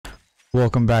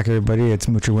Welcome back, everybody. It's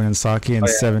Mucha Win and Saki in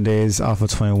 7 days off of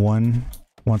 21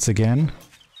 once again.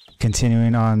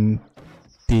 Continuing on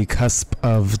the cusp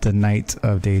of the night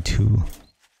of day 2.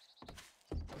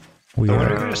 We When are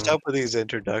are we gonna stop with these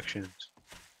introductions?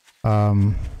 I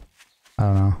don't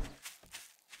know.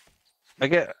 I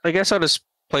guess I'll just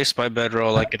place my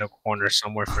bedroll like in a corner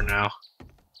somewhere for now.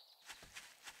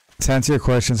 To answer your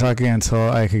question, Saki, until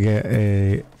I could get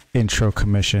a intro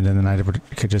commissioned, and then I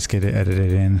could just get it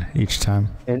edited in each time.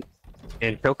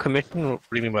 Intro commission? What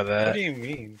do you mean by that? What do you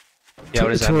mean? Yeah, what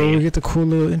does that So mean? we get the cool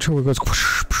little intro where it goes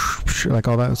whoosh, whoosh, whoosh, like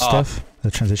all that stuff,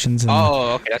 the transitions, and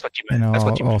Okay, that's what you meant. you know, That's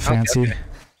what you all meant. fancy. Okay.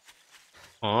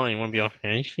 Oh, you want to be all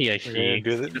fancy? I We're see. gonna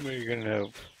do that. We're gonna.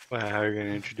 How are you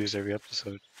gonna introduce every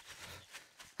episode?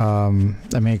 I mean,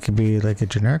 it could be like a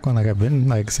generic one, like I've been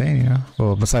like saying, you know.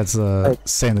 Well, besides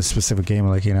saying the specific game,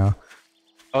 like, you know.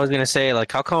 I was gonna say,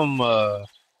 like, how come,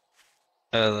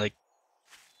 like,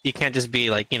 you can't just be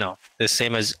like, you know, the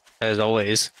same as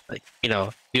always, like, you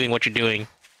know, doing what you're doing.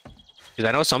 Because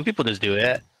I know some people just do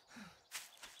it.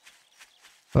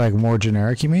 Like more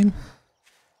generic, you mean?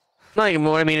 Like,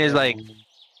 what I mean is like,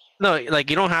 no, like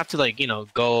you don't have to like, you know,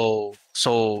 go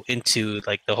so into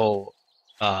like the whole,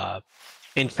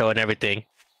 intro and everything.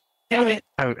 Damn it!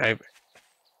 I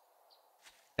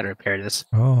gotta repair this.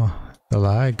 Oh, the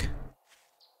lag.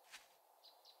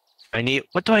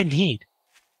 What do I need?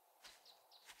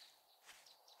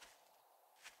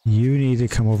 You need to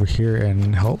come over here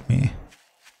and help me.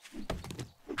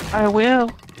 I will.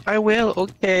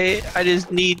 Okay, I just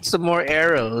need some more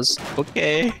arrows.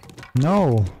 Okay.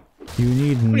 No, you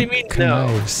need What do you mean, no?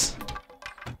 knives.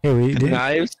 Hey, we didn't.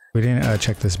 Knives. We didn't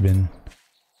check this bin.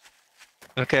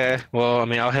 Okay. Well, I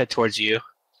mean, I'll head towards you.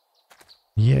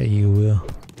 Yeah, you will.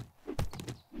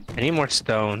 I need more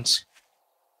stones.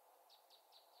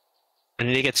 I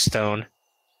need to get stone.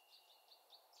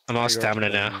 I'm all stamina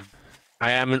now.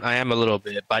 I am a little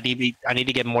bit, but I need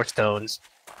to get more stones.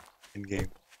 In game.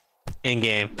 In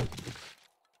game.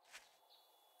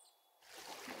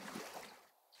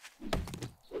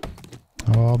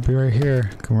 Oh, I'll be right here.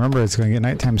 Remember, it's gonna get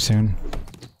nighttime soon.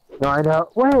 No, I know.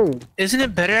 Wait, isn't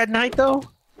it better at night though? All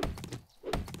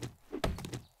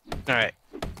right.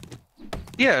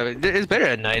 Yeah, it's better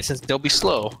at night since they'll be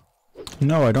slow.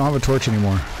 No, I don't have a torch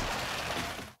anymore.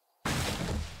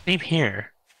 Same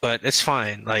here, but it's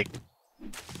fine. Like,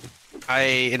 I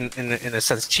in a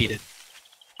sense cheated.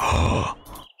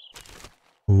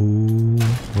 Ooh,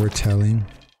 we're telling.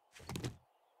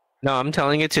 No, I'm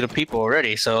telling it to the people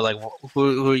already. So like,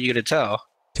 who are you gonna tell?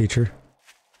 Teacher.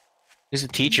 Who's the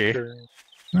teacher?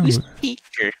 No, Who's the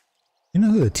teacher? you know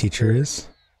who the teacher is?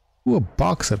 Ooh, a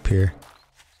box up here.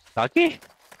 Saki?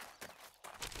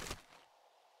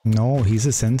 No, he's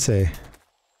a sensei.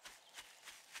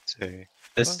 Say.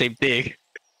 The same thing.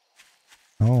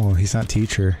 No, he's not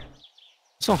teacher.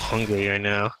 I'm so hungry right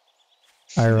now.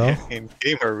 IRL? In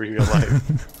game or real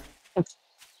life?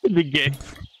 The game.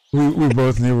 We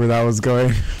both knew where that was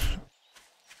going.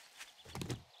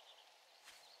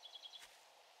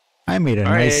 I made a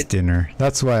nice dinner.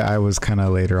 That's why I was kind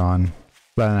of later on.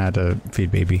 But I had to feed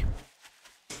baby.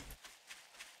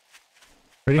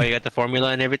 Ready? Oh, you got the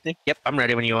formula and everything? Yep, I'm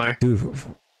ready when you are. Dude.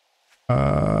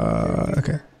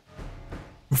 Okay.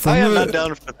 I am not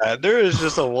down for that. There is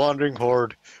just a wandering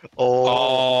horde.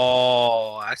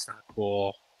 Oh, that's not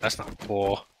cool. That's not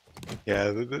cool. Yeah,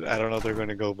 I don't know if they're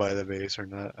gonna go by the base or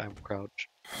not. I'm crouched.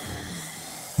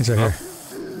 He's right here.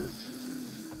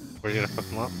 We're gonna fuck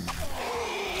them up.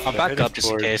 I'll back up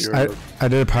just in case. I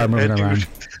did a power move and I ran.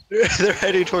 They're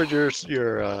heading towards your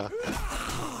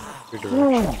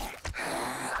direction.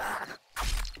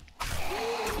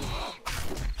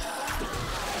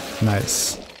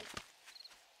 Nice.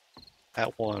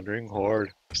 That wandering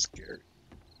horde. I'm scared.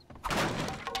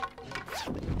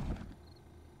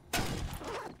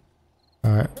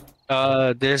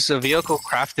 Alright. There's a vehicle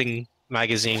crafting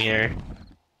magazine here.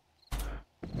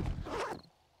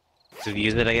 To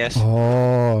use it, I guess.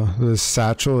 Oh, the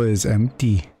satchel is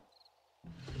empty.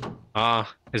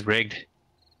 Ah, it's rigged.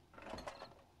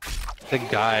 The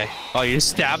guy. Oh, you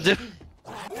stabbed him?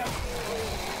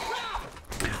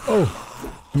 Oh,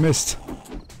 I missed.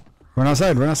 Run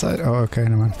outside, run outside. Oh, okay,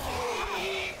 never mind.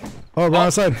 Oh, run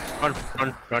outside.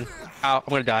 Run. Ow, I'm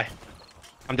gonna die.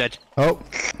 I'm dead. Oh.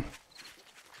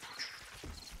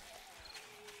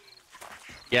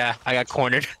 Yeah, I got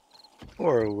cornered.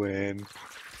 For a win.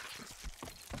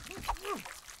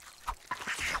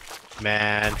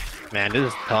 Man, this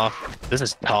is tough. This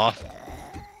is tough.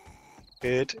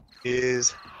 It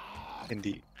is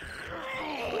indeed.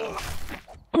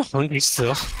 I'm hungry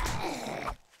still.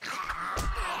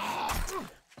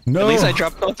 No. At least I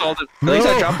dropped off all the. At least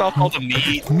I dropped off all the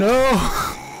meat. No.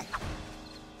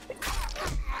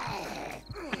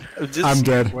 I'm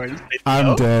dead.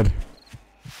 I'm dead.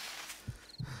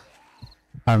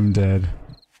 I'm dead.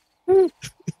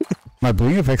 My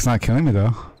bleeding effect's not killing me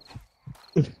though.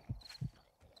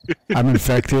 I'm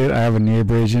infected. I have a knee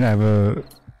abrasion. I have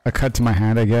a cut to my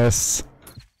hand, I guess.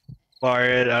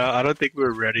 Alright, I don't think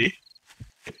we're ready.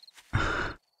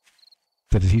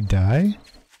 Did he die?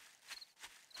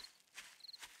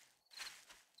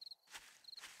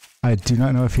 I do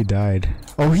not know if he died.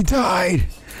 Oh, he died!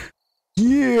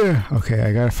 Yeah! Okay,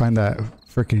 I gotta find that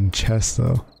freaking chest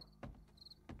though.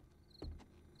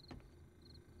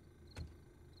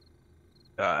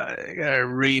 I gotta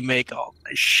remake all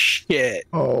my shit.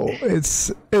 Oh,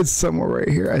 it's somewhere right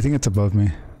here. I think it's above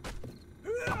me.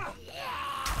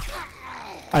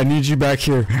 I need you back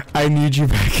here. I need you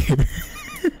back here.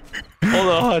 Hold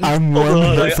on. I'm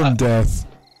one hit from death.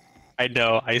 I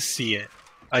know. I see it.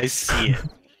 I see it.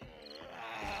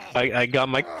 I got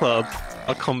my club.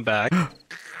 I'll come back.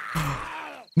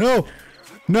 No!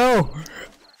 No!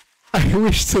 I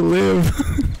wish to live.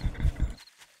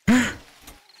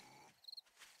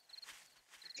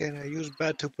 Can I use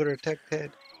bat to protect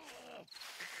head?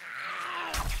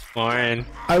 Warren.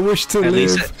 I wish to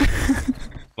live.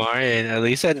 Warren, at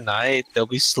least at night they'll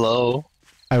be slow.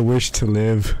 I wish to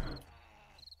live.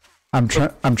 I'm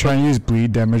trying to use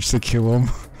bleed damage to kill him.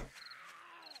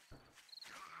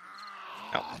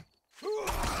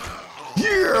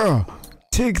 Yeah!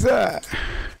 Take that!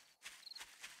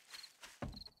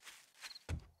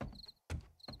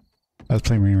 I was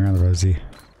playing Ring Around the Rosie.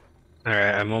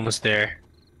 Alright, I'm almost there.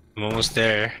 I'm almost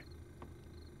there.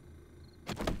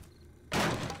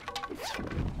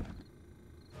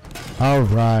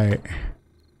 Alright.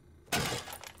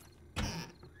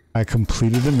 I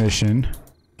completed the mission.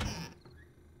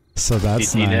 So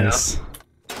that's nice.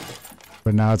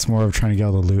 But now it's more of trying to get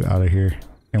all the loot out of here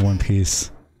in one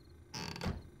piece.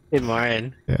 Hey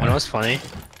Marion, Yeah. you know what's funny?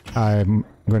 I'm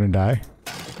gonna die.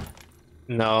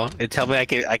 No, it tell me I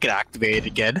could activate it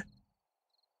again.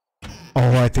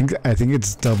 Oh, I think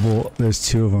it's double. There's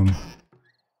two of them.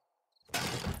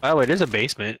 Oh wait, there's a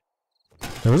basement.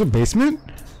 There was a basement?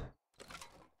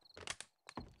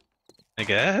 I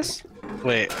guess.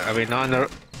 Wait, are we not in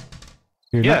the?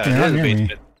 You're Yeah, not, you're there's not a near me.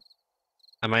 basement.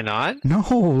 Am I not? No,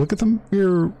 look at them.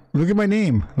 Look at my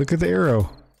name. Look at the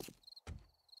arrow.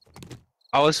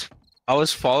 I was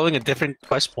following a different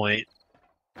quest point.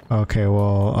 Okay,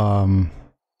 well,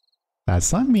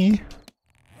 that's not me.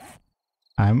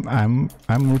 I'm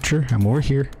Moocher. I'm over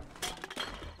here.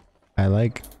 I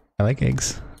like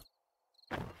eggs.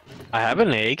 I have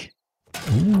an egg.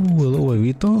 Ooh, a little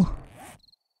huevito.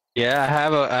 Yeah,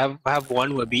 I have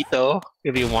one huevito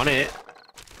if you want it.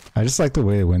 I just like the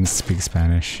way the wind speaks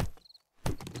Spanish.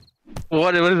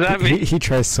 What does that mean? He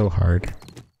tries so hard.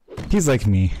 He's like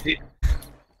me.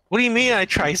 What do you mean I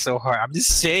try so hard? I'm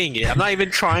just saying it. I'm not even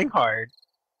trying hard.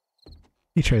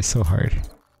 He tries so hard.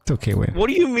 It's okay, Win. What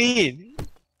do you mean?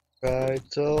 Tried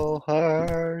so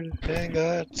hard and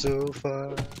got so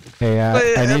far. Hey,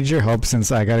 I need your help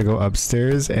since I gotta go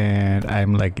upstairs and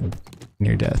I'm like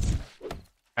near death.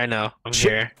 I know. I'm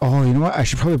here. Oh, you know what? I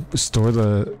should probably store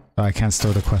the. I can't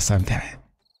store the quest time. Damn it!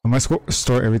 I must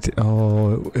store everything.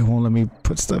 Oh, it won't let me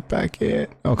put stuff back in.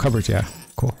 Oh, cupboards. Yeah,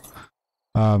 cool.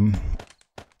 I'm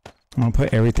gonna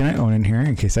put everything I own in here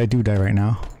in case I do die right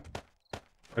now.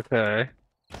 Okay.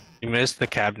 You missed the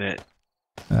cabinet.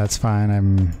 That's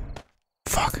fine.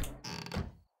 Fuck.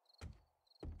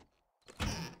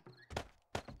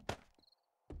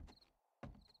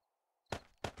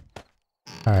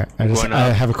 Alright,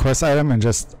 I have a quest item and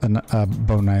just a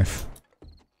bow knife.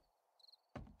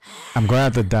 I'm going to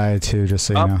have to die too, just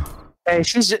so you know. Hey,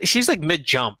 she's like mid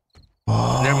jump.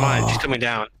 Oh. Never mind, she's coming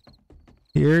down.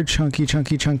 Here,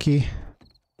 chunky.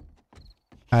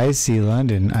 I see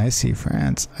London. I see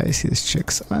France. I see this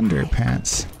chick's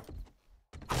underpants.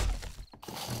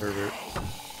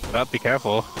 Oh, be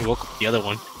careful. You woke up the other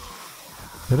one.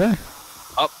 Did I?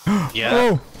 Oh, yeah.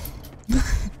 Oh!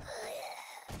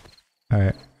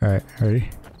 Alright.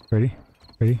 Ready?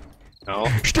 No.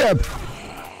 Stab!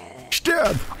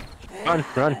 Run.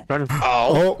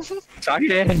 Oh! Sorry,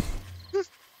 Dan.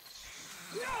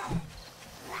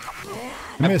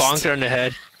 I bonked her in the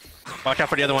head. Watch out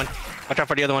for the other one. I took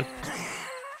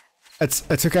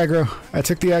aggro. I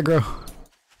took the aggro.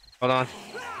 Hold on.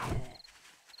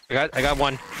 I got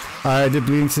one. I did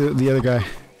bleeding to the other guy.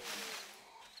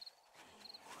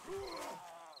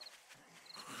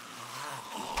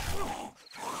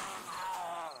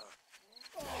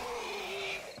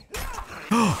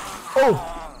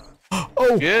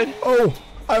 Oh! Good. Oh!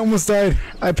 I almost died.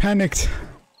 I panicked.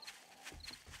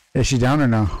 Is she down or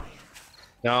no?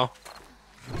 No.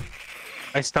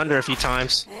 I stunned her a few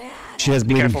times. She has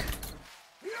bleeding. Careful.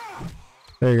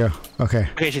 There you go. Okay.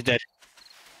 Okay, she's dead.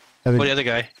 Other, Oh, the other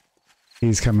guy.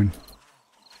 he's coming.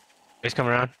 He's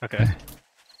coming around? Okay.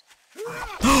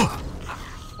 Oh!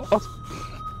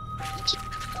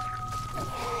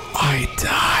 I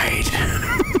died.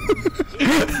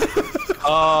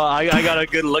 Oh, I got a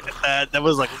good look at that. That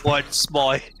was like one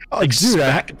small. Oh, Like, dude,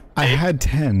 smack. I had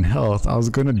 10 health. I was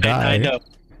gonna die. I know.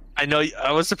 I know.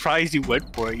 I was surprised you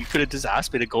went for it. You could have just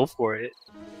asked me to go for it.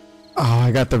 Oh,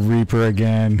 I got the Reaper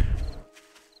again.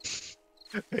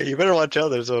 Hey, you better watch out.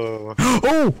 There's a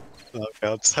Oh!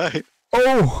 outside.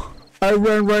 Oh! I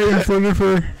ran right in front of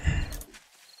her.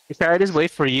 Should I just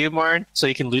wait for you, Martin, so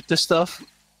you can loot this stuff?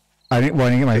 I didn't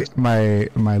want to get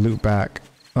my loot back.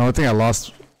 The only thing I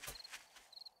lost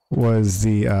was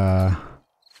the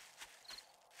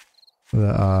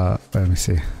let me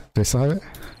see. Do I still have it?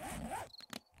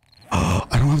 Oh,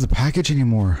 I don't have the package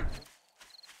anymore.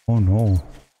 Oh no.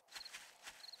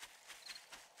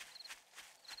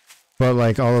 But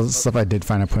like all the stuff I did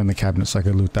find, I put in the cabinet so I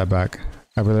could loot that back.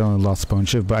 I really only lost Bone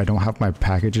Shift, but I don't have my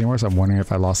package anymore, so I'm wondering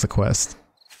if I lost the quest.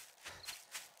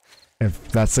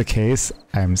 If that's the case,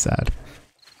 I'm sad.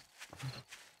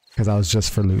 Because I was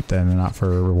just for loot then and not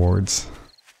for rewards.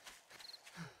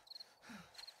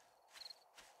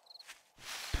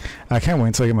 I can't wait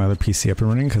until I get my other PC up and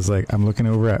running because like I'm looking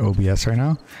over at OBS right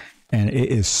now and it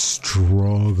is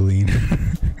struggling.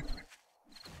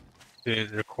 Did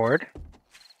it record?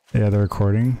 Yeah, the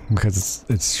recording because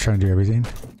it's trying to do everything.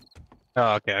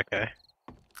 Oh, okay.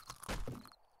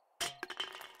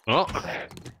 Well,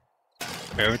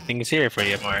 everything is here for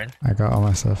you, Martin. I got all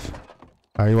my stuff.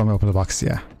 Oh, you want me to open the box?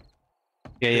 Yeah.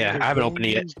 Yeah, I haven't opened it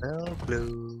yet.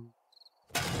 Ooh.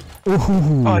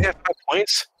 Oh, I got 5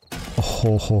 points.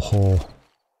 Ho ho ho.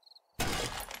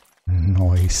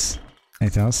 Nice.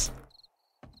 Anything else?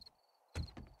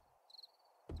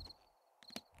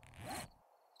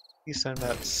 I'm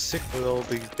not sick with all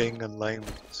these dang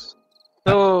alignments.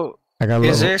 So, I got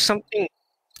is there something?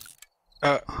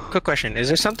 Quick question: is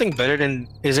there something better than?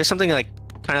 Is there something like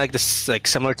kind of like this, like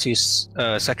similar to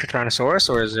Sector Tyrannosaurus,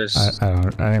 or is this? I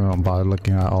didn't even bother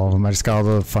looking at all of them. I just got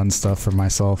all the fun stuff for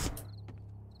myself.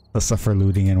 The stuff for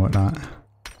looting and whatnot.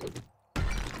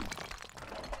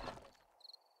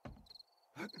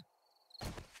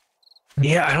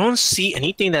 Yeah, I don't see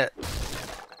anything that.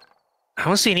 I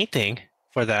don't see anything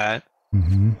for that.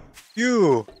 Mm-hmm.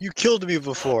 You killed me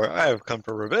before. I have come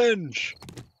for revenge.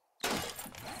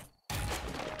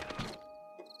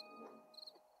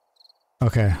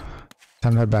 Okay.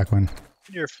 Time to head back one.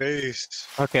 In your face.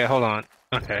 Okay, hold on.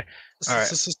 Okay, alright.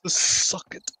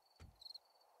 Suck it.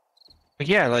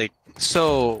 Yeah, like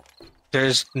so.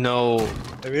 There's no.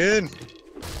 I'm in.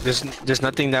 There's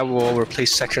nothing that will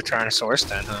replace Sector Tyrannosaurus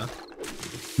then, huh?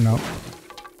 No.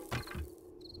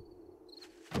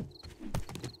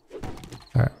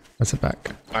 Alright, let's head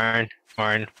back.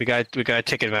 Martin, we gotta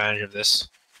take advantage of this.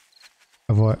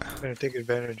 Of what? I'm gonna take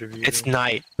advantage of you. It's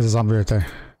night. There's a zombie right there.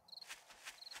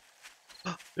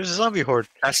 There's a zombie horde.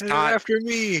 That's They're not. after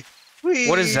me. Whee!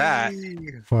 What is that?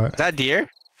 What? Is that deer?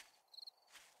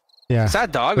 Yeah. Is that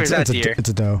a dog or is that deer? It's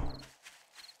a doe.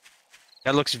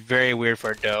 That looks very weird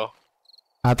for a doe.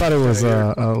 I thought it was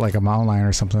like a mountain lion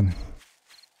or something.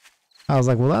 I was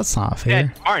like, well, that's not fair.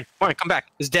 Dead. Martin, come back.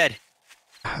 It's dead.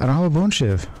 I don't have a bone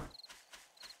shiv.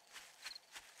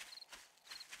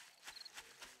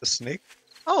 The snake?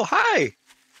 Oh, hi!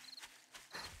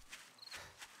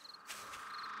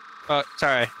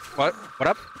 Sorry. What? What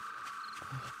up?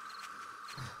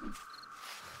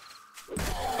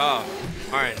 Oh,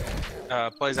 Martin.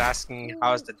 Boy's asking,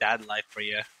 how's the dad life for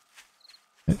you?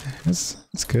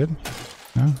 It's good.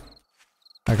 No.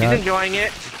 He's enjoying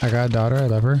it. I got a daughter. I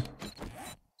love her.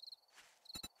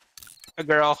 A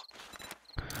girl.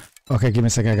 Okay, give me a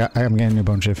second. I'm getting a new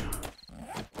bone shiv.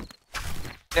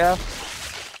 Yeah.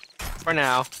 For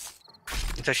now.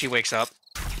 Until she wakes up.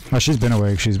 Oh, she's been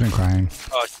awake. She's been crying.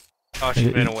 Oh,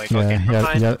 she's been awake. Yeah,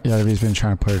 Okay, yeah. He's been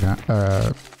trying to put her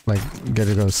down. Like get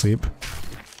her to go to sleep.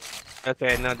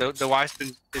 Okay, no, the wife's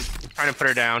is trying to put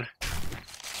her down.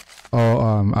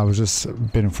 Oh, I was just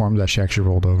been informed that she actually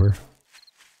rolled over.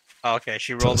 Oh, okay,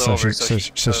 she rolled over. So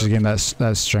she's getting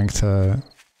that strength to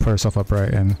put herself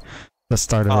upright and the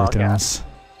start of everything else.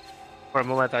 For a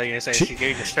moment, I thought you were gonna say she's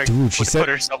getting the strength she to said, put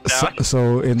herself down.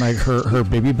 So in like her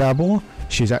baby babble,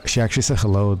 she actually said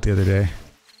hello the other day.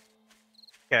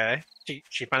 Okay,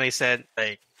 she finally said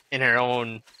like in her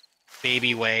own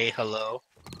baby way, hello.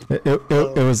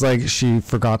 It was like she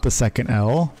forgot the second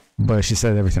L, but she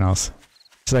said everything else.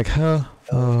 She's like, huh?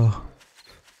 Oh.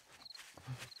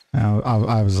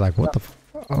 I was like, what the?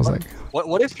 I was like,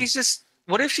 What if she's just?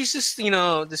 What if she's just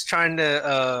just trying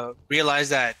to realize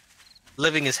that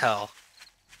living is hell?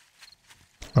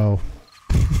 oh.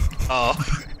 Oh.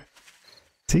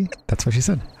 See, that's what she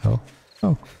said. Hell.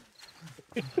 Oh.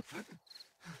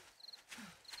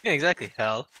 Yeah, exactly.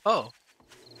 Hell. Oh.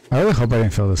 I really hope I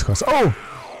didn't fail this quest. Oh!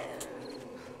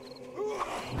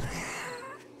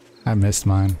 I missed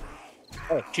mine.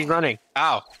 Oh, she's running.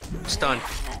 Ow. Stunned.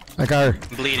 I got her.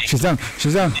 I'm bleeding. She's down.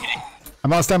 She's down.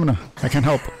 I'm out of stamina. I can't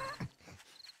help.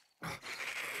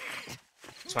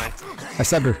 It's fine. I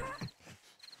stabbed her.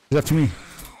 She's after me.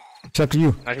 She's after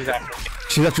you. Oh, she's after me.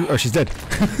 She's after. Oh, she's dead.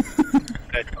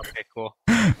 Good. Okay, cool.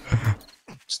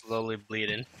 Slowly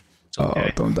bleeding. It's Oh,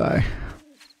 okay. don't die.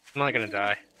 I'm not gonna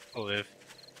die. I'll live.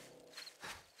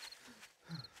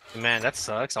 Man, that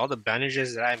sucks. All the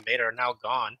bandages that I made are now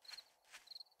gone.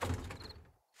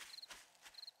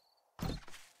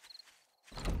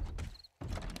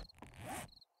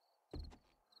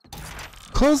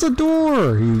 Close the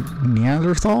door, you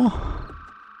Neanderthal.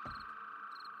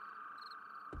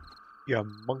 Yeah,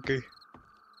 monkey.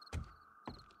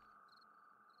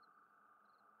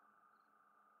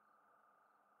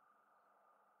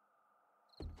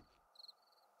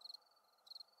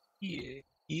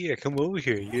 Yeah, come over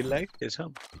here. You like this, huh?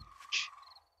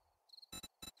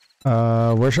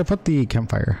 Where should I put the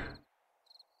campfire?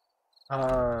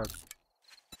 I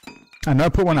know I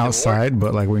put one outside,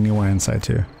 but like we need one inside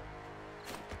too.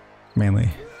 Mainly.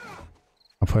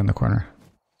 I'll put it in the corner.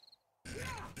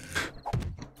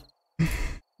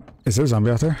 Is there a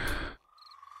zombie out there?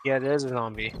 Yeah, there's a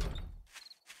zombie.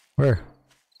 Where?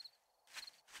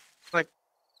 Like,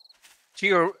 to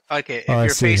your okay, if Oh, I you're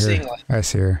see facing her. like, I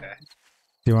see her. okay.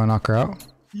 Do you want to knock her out?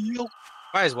 Yup.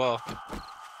 Might as well.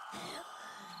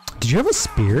 Did you have a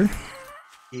spear?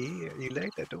 Yeah, you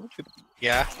like that, don't you?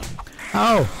 Yeah.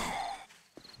 Ow!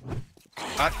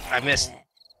 I missed.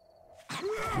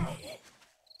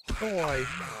 Oh,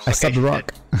 I stabbed the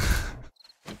rock.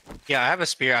 Yeah, I have a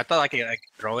spear. I thought I could like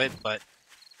throw it, but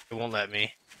it won't let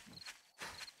me.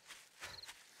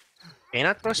 Can you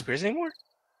not throw spears anymore?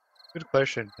 good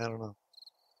question. I don't know.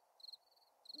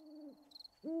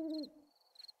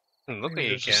 Look at you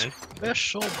There's a can.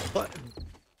 Special button.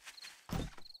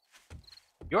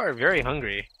 You are very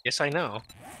hungry. Yes, I know.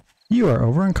 You are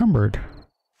over encumbered.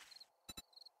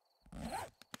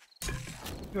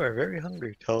 You are very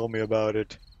hungry. Tell me about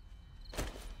it.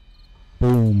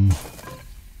 Boom.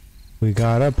 We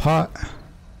got a pot.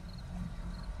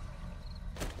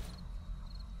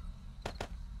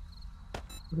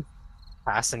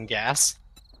 Passing gas.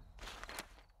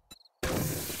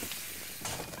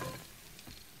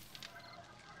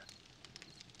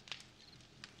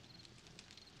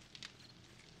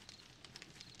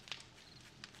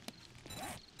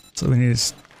 So we need a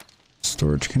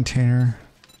storage container.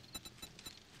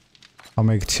 I'll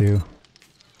make 2.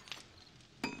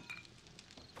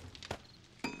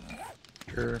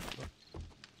 Sure.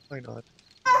 Why not?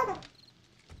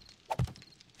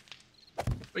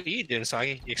 What are you doing,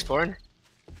 Soggy? You exploring?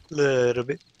 Little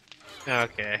bit.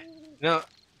 Okay. No,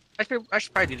 I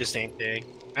should probably do the same thing.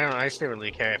 I don't know. I just don't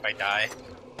really care if I die.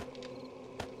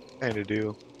 Kinda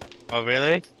do. Oh,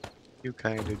 really? You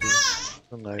kinda do.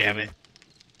 I'm lying. Damn it.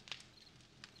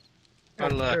 Oh, You're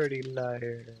a look. dirty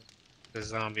liar. The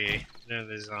zombie. No,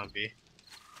 the zombie.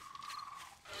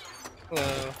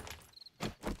 Hello.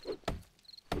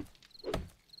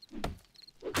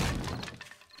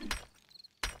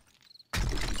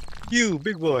 You,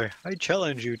 big boy, I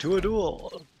challenge you to a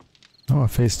duel. Oh, I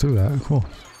phased through that. Cool.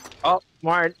 Oh,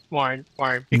 Warren.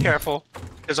 Be careful.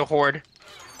 There's a horde.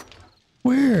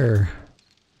 Where?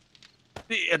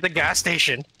 At the gas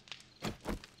station.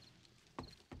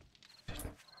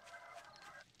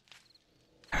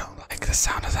 I don't like the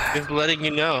sound of that. Just letting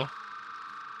you know.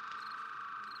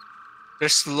 They're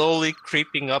slowly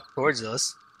creeping up towards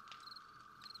us.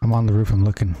 I'm on the roof. I'm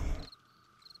looking.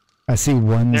 I see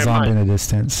one Never zombie mind. in the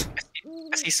distance.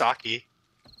 I see Saki.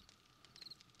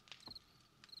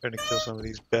 Trying to kill some of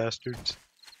these bastards.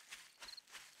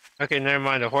 Okay, never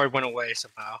mind. The horde went away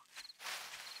somehow.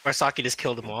 Or Saki just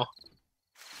killed them all.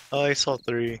 Oh, I saw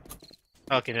 3.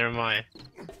 Okay, never mind.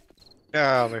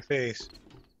 Ah, my face.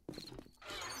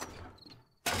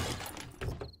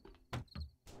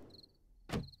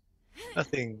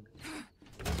 Nothing.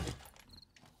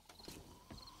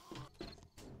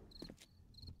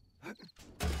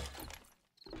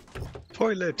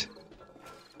 Toilet.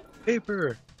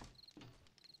 Paper.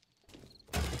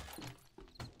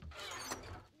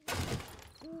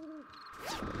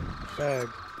 Bag.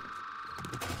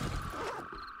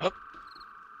 Oh.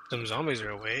 Some zombies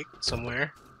are awake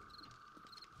somewhere.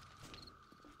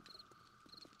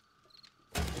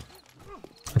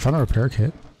 I found a repair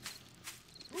kit.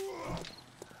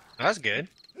 That's good.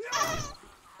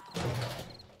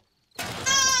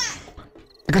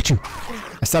 I got you.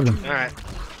 I stabbed him. All right.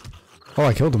 Oh,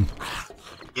 I killed him.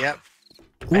 Yep.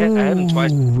 I had him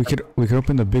twice. We could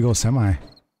open the big old semi.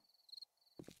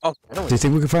 Oh, Do you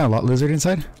think we could find a lot lizard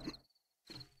inside?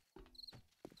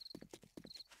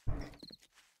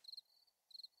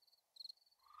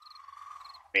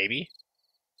 maybe.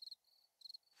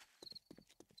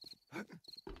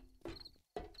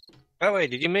 By the way,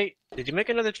 did you make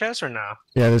another chest or no?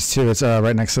 Yeah, there's two. It's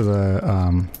right next to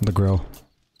the grill.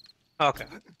 Okay.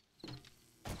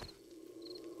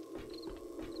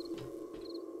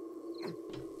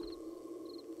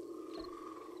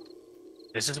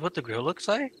 This is what the grill looks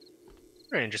like?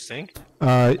 Very interesting.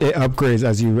 It upgrades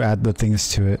as you add the things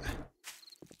to it.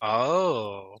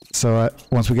 Oh. So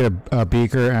once we get a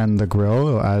beaker and the grill,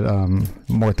 it'll add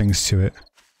more things to it.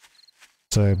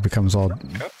 So it becomes all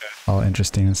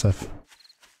interesting and stuff.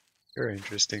 Very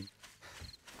interesting.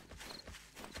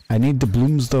 I need the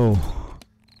blooms though.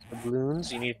 The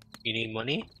balloons? You need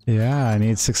money? Yeah, I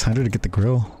need 600 to get the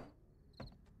grill.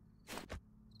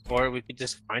 Or we could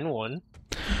just find one.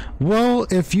 Well,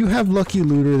 if you have Lucky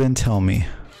Looter, then tell me.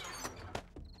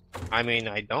 I mean,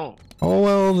 I don't. Oh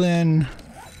well, then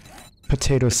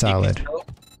potato salad.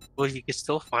 You can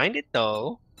still find it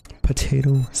though.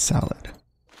 Potato salad.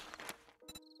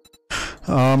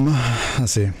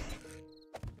 Let's see.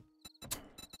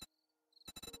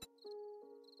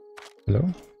 Hello?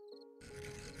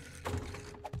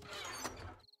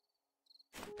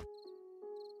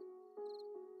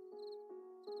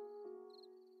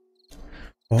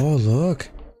 Oh, look.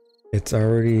 It's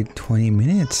already 20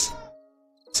 minutes.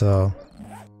 So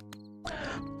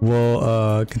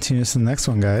we'll continue this in the next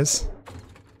one, guys.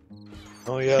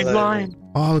 Oh yeah,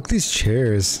 Oh, look at these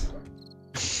chairs.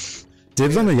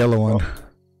 Dibs on the yellow one.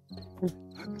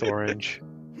 it's orange.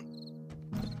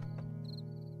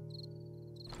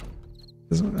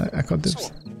 This one, I call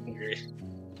dibs.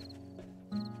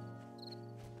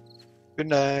 Good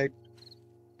night.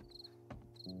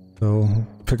 So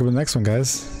pick up the next one,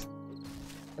 guys.